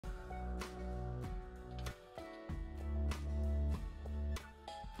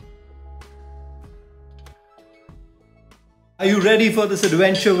Are you ready for this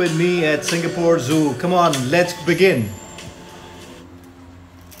adventure with me at Singapore Zoo? Come on, let's begin.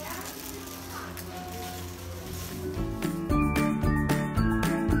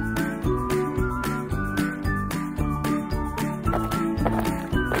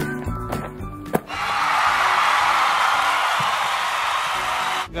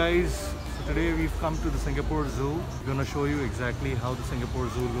 Guys, so today we've come to the Singapore Zoo. We're gonna show you exactly how the Singapore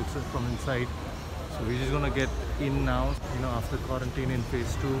Zoo looks from inside. So we're just gonna get in now, after quarantine in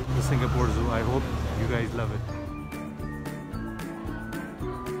phase 2, the Singapore Zoo. I hope you guys love it.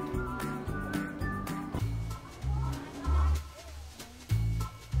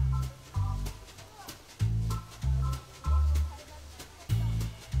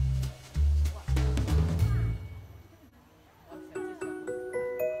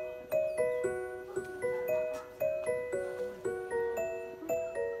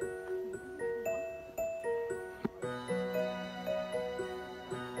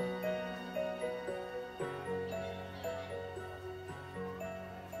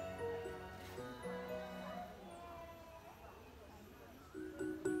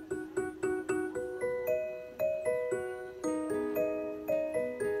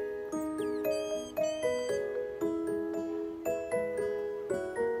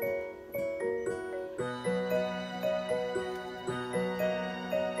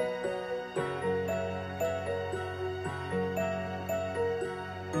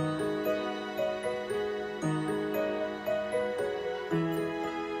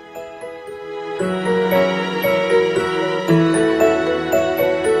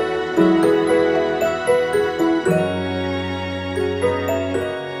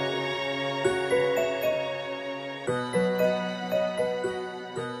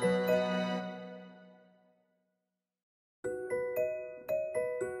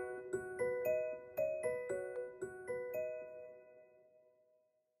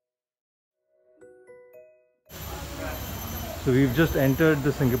 So we've just entered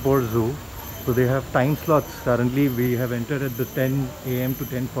the Singapore Zoo. So they have time slots. Currently we have entered at the 10 AM to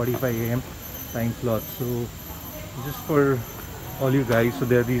 10:45 AM time slots. So just for all you guys, so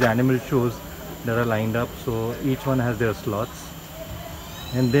there are these animal shows that are lined up. So each one has their slots.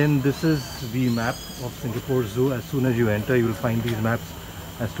 And then this is the map of Singapore Zoo. As soon as you enter, you will find these maps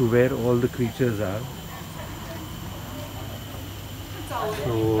as to where all the creatures are.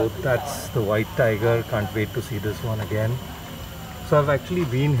 So that's the white tiger. Can't wait to see this one again. So I've actually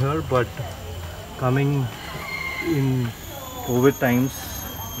been here, but coming in COVID times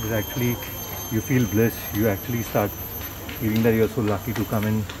is actually, you feel bliss. You actually start feeling that you're so lucky to come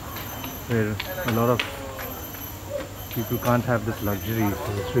in, where a lot of people can't have this luxury.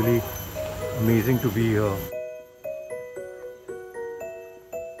 So it's really amazing to be here.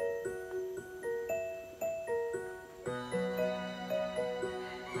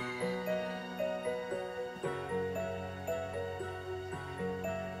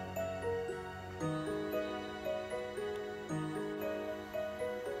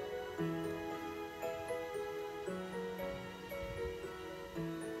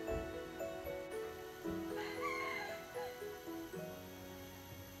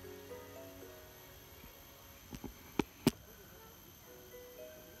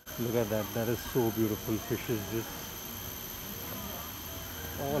 Look at that, that is so beautiful. Fishes just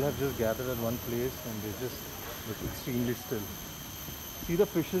all have just gathered at one place and they just look extremely still. See, the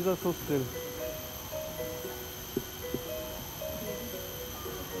fishes are so still.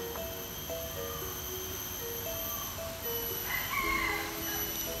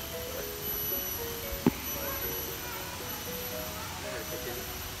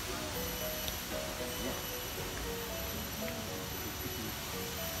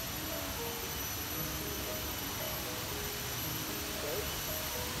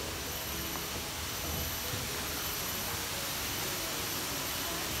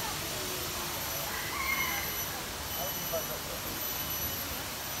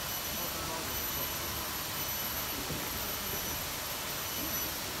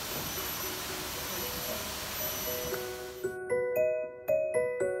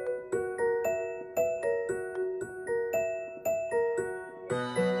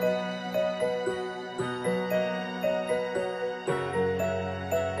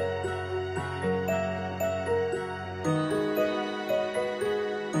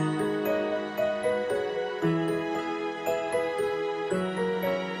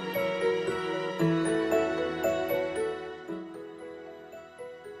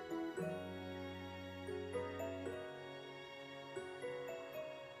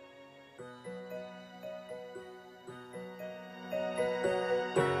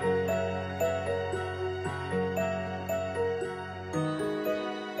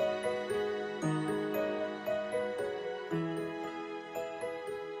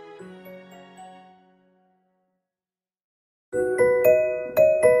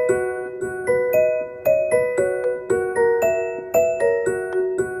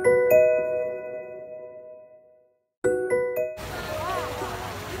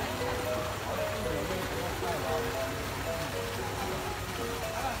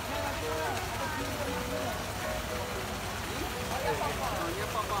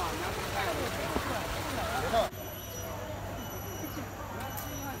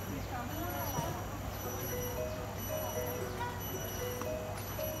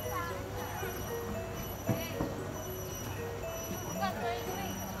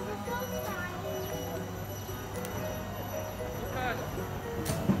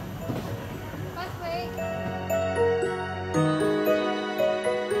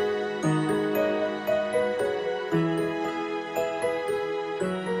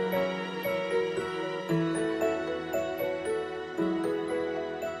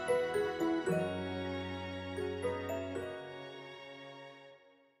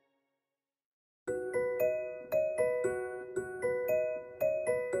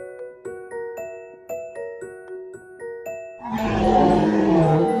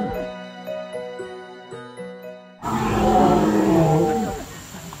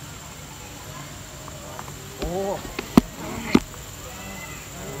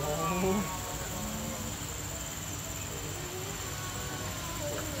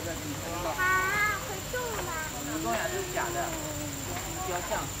 它会动吗？不动呀，这是假的，雕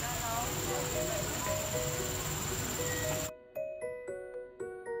像。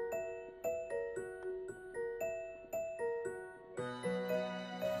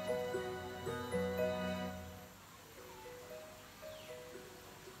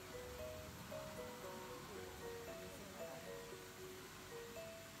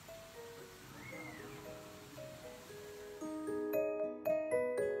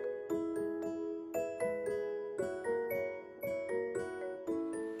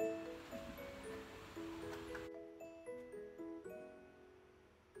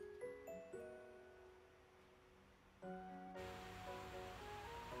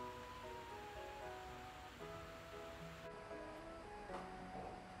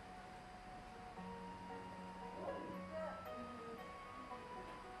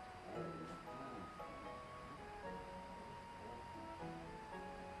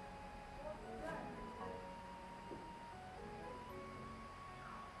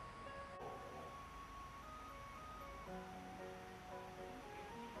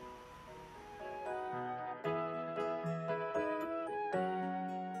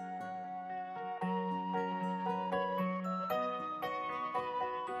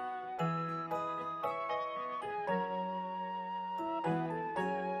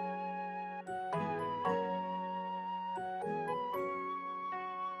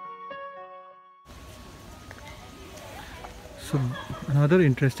So another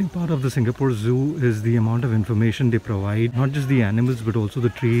interesting part of the Singapore Zoo is the amount of information they provide, not just the animals but also the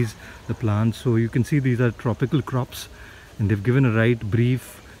trees, the plants. So you can see these are tropical crops and they've given a right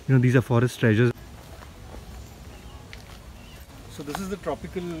brief, these are forest treasures. So this is the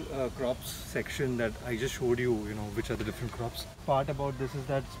tropical crops section that I just showed you, which are the different crops. Part about this is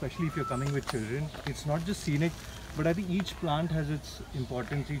that especially if you're coming with children, it's not just scenic, but I think each plant has its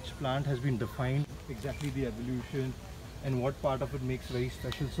importance, each plant has been defined, exactly the evolution and what part of it makes very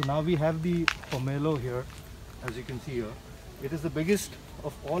special. So now we have the pomelo here, as you can see here. It is the biggest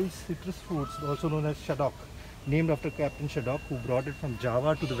of all citrus fruits, also known as shaddock, named after Captain Shaddock, who brought it from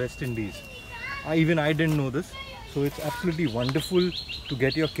Java to the West Indies. Even I didn't know this. So it's absolutely wonderful to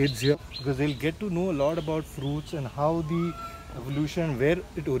get your kids here because they'll get to know a lot about fruits and how the evolution, where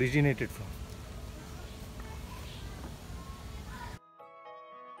it originated from.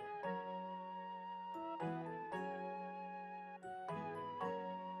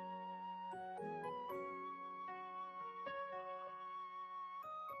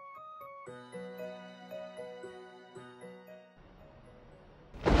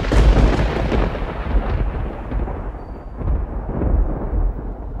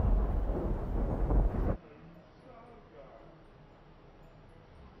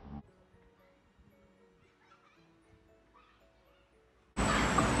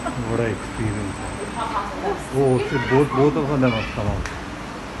 What an experience. Oh shit, both of them have come out.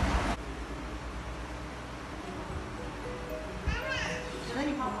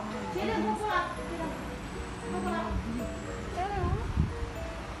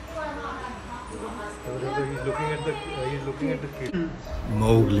 He's looking at the kid.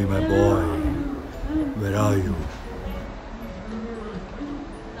 Mowgli, my boy, where are you?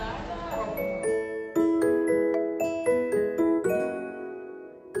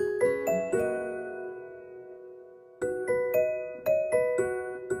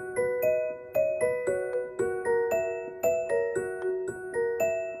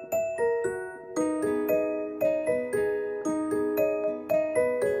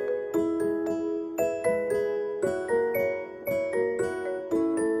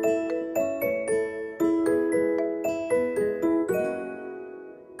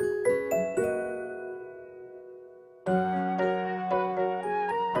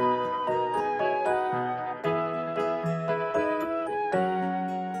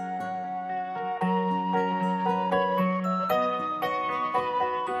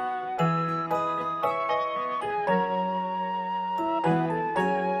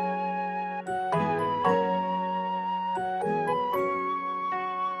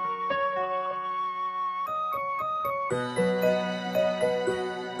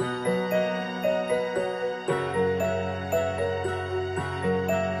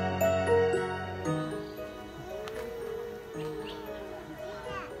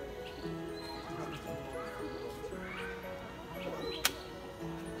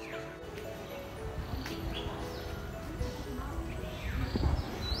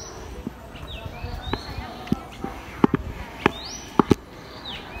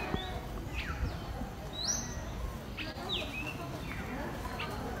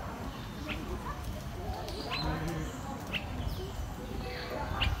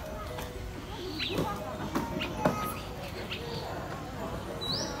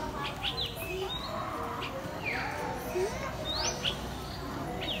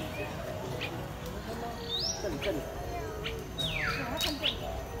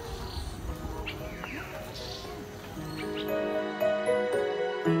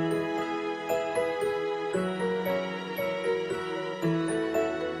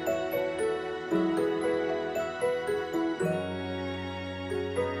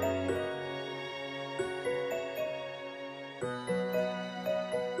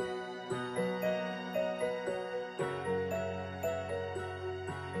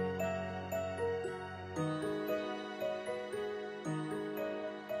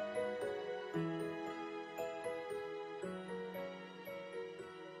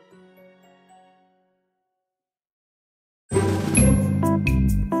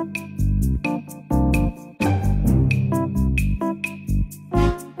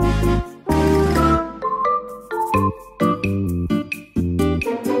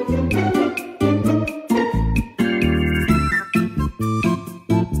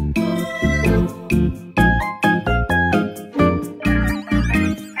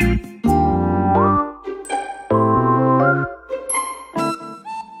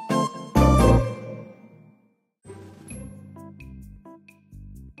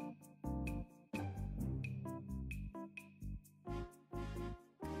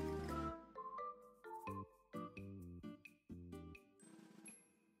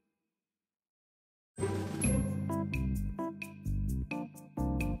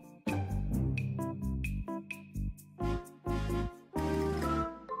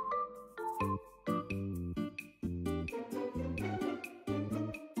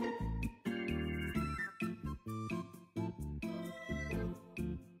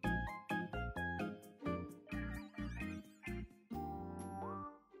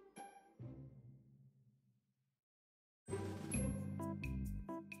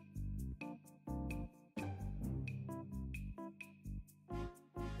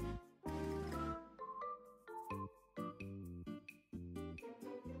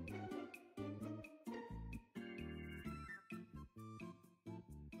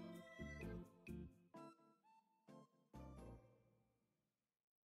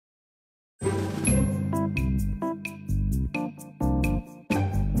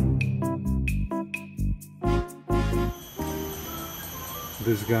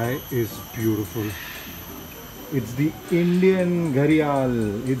 This guy is beautiful. It's the Indian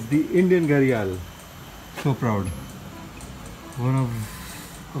Gharial. It's the Indian Gharial. So proud. One of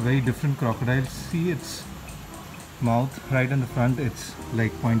a very different crocodile. See its mouth right in the front. It's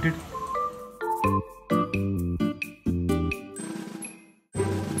like pointed.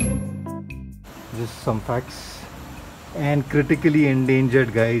 Just some facts. And critically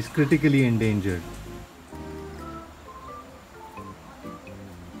endangered, guys. Critically endangered.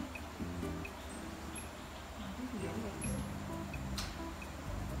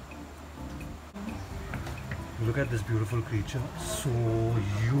 Look at this beautiful creature. So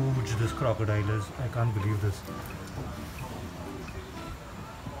huge this crocodile is. I can't believe this.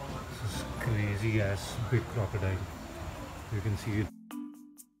 This is crazy ass big crocodile. You can see it.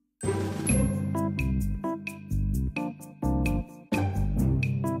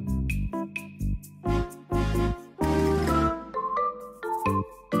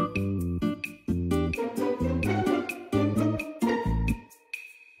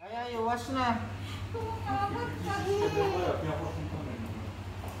 Ayo, watch na.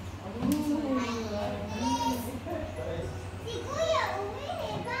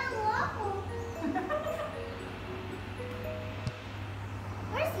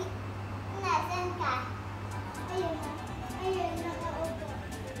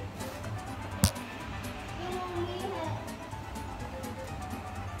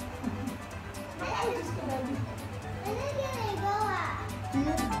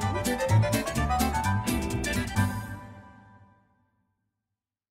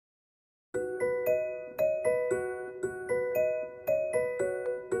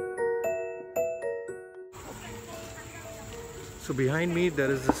 So behind me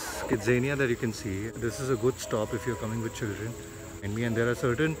there is this kidzania that you can see. This is a good stop if you're coming with children. And there are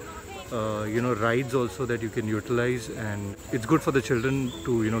certain rides also that you can utilize, and it's good for the children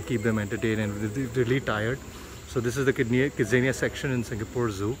to keep them entertained and really tired. So this is the kidzania section in Singapore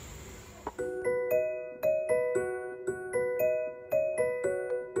Zoo.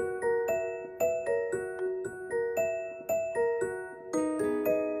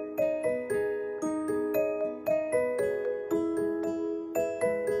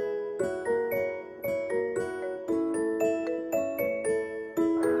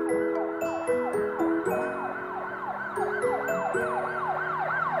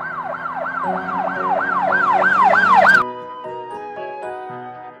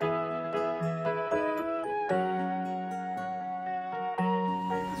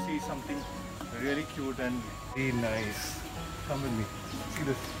 Something really cute and really nice. Come with me. See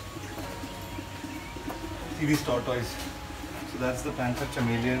this. See these tortoise. So that's the panther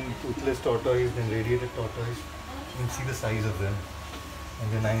chameleon, toothless tortoise, then radiated tortoise. You can see the size of them.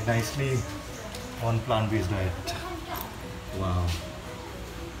 And they're nicely on plant-based diet. Wow.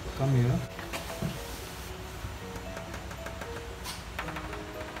 Come here.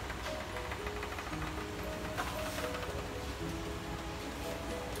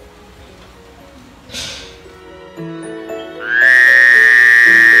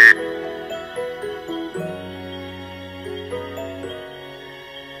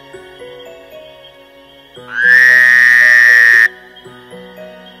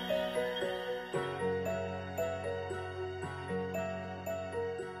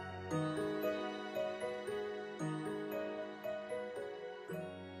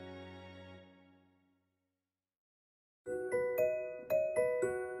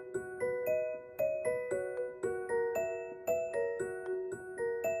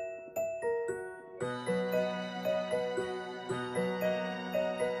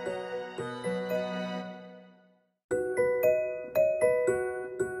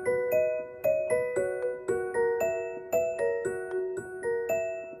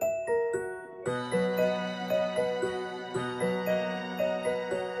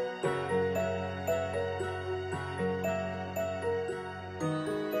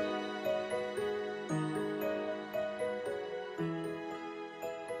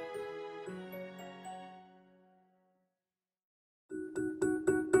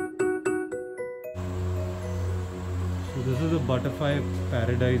 So this is a butterfly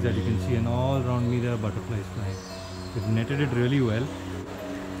paradise that you can see, and all around me there are butterflies flying. They've netted it really well.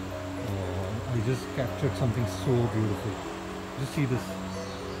 I just captured something so beautiful. Just see this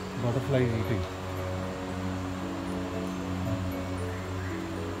butterfly eating.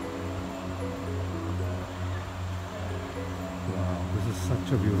 Wow, this is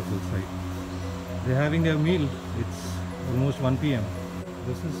such a beautiful sight. They're having their meal. It's almost 1 p.m.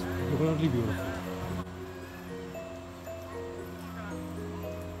 This is totally beautiful.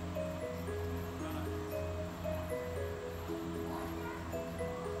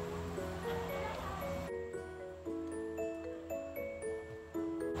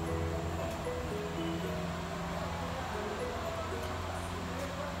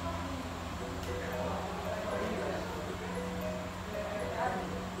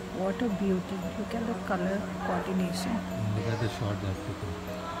 What a beauty. Look at the color coordination. Look at the shot that's taken.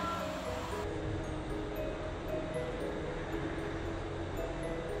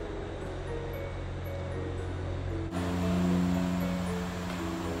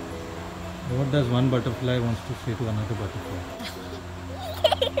 What does one butterfly wants to say to another butterfly?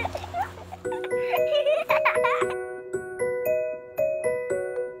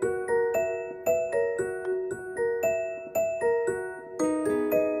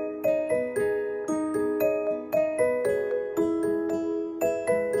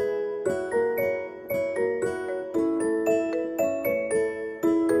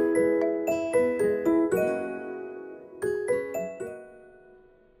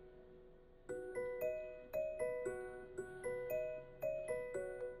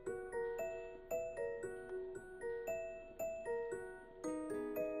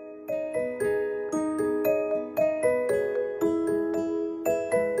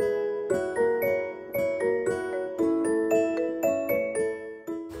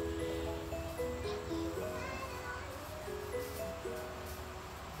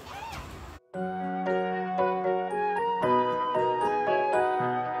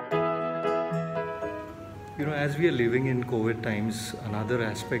 You know, as we are living in COVID times, another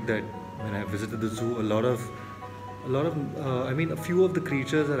aspect that when I visited the zoo, a few of the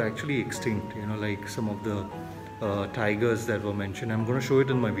creatures are actually extinct. You know, like some of the tigers that were mentioned. I'm going to show it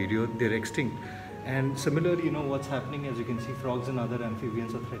in my video. They're extinct. And similarly, you know, what's happening, as you can see, frogs and other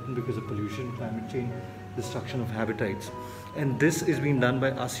amphibians are threatened because of pollution, climate change, destruction of habitats. And this is being done by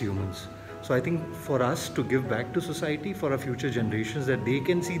us humans. So I think for us to give back to society, for our future generations, that they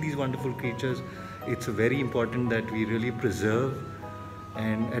can see these wonderful creatures, it's very important that we really preserve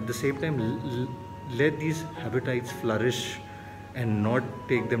and at the same time let these habitats flourish and not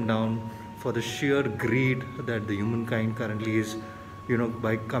take them down for the sheer greed that the humankind currently is, you know,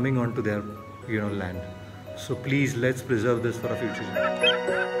 by coming onto their, you know, land. So please, let's preserve this for our future generations.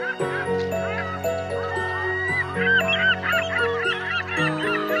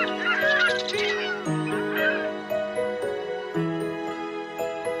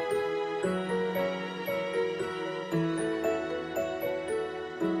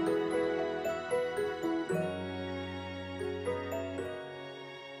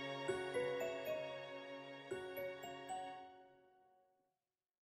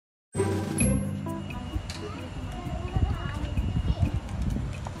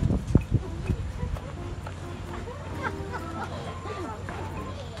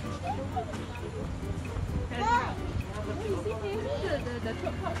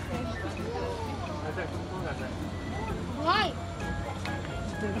 Why?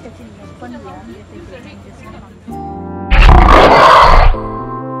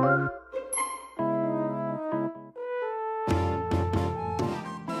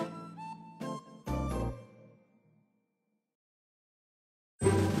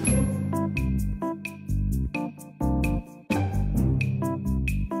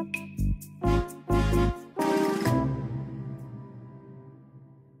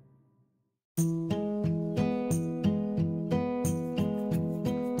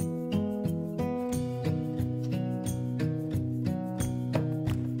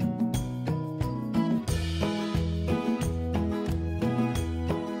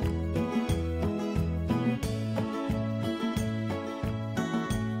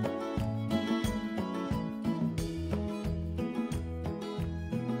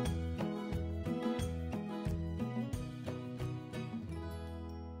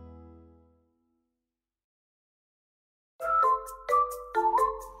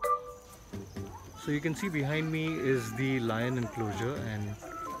 So you can see behind me is the lion enclosure, and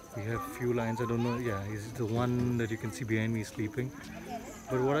we have few lions. I don't know, yeah, is the one that you can see behind me sleeping.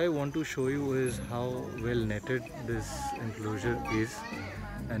 But what I want to show you is how well netted this enclosure is,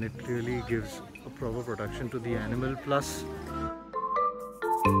 and it really gives a proper protection to the animal. Plus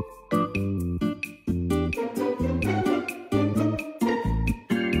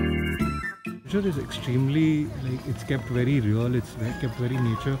is extremely, like, it's kept very real, it's kept very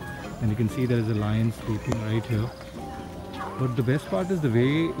nature, and you can see there is a lion sleeping right here. But the best part is the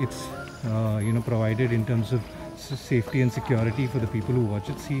way it's you know, provided in terms of safety and security for the people who watch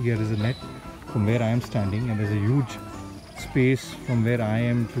it. See, here is a net from where I am standing, and there's a huge space from where I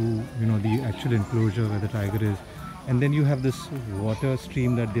am to, you know, the actual enclosure where the tiger is. And then you have this water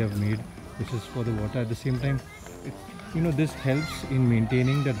stream that they have made, which is for the water. At the same time, you know, this helps in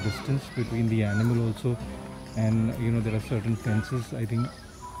maintaining that distance between the animal also, and you know, there are certain fences, I think,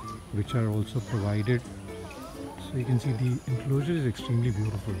 which are also provided. So you can see the enclosure is extremely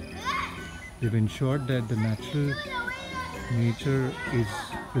beautiful. They've ensured that the natural nature is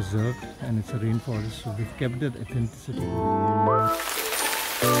preserved, and it's a rainforest, so we've kept that authenticity.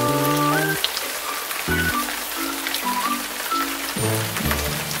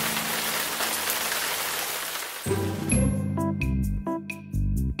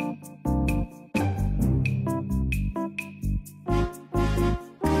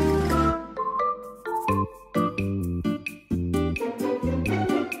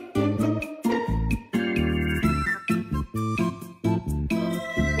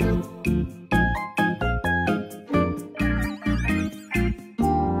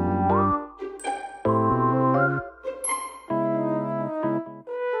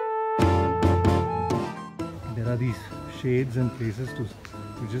 There are these shades and places to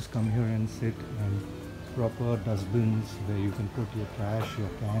just come here and sit, and proper dustbins where you can put your trash, your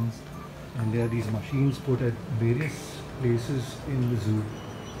cans, and there are these machines put at various places in the zoo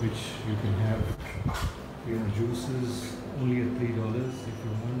which you can have, you know, juices only at $3 if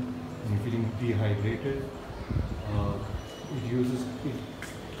you want, and you're feeling dehydrated. It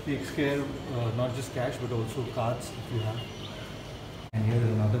takes care not just cash but also cards if you have. And here is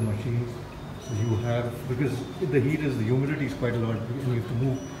another machine. So you have, because the humidity is quite a lot, and you have to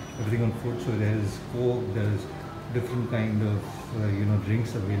move everything on foot. So there is Coke, there is different kind of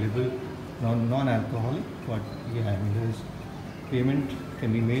drinks available, non-alcoholic, but yeah, I mean, there's payment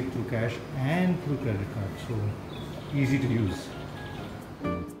can be made through cash and through credit card. So easy to use.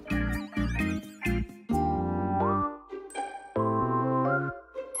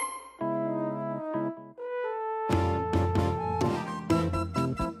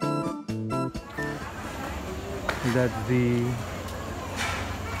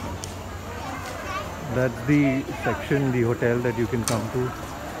 That's the section, the hotel that you can come to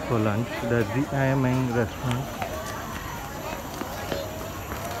for lunch. That's the attained restaurant.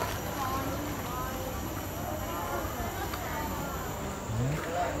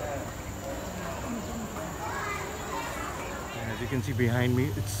 And as you can see behind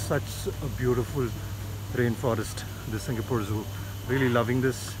me, it's such a beautiful rainforest, the Singapore Zoo. Really loving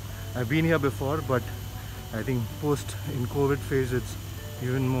this. I've been here before, but I think in COVID phase, it's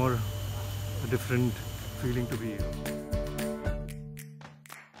even more a different feeling to be here.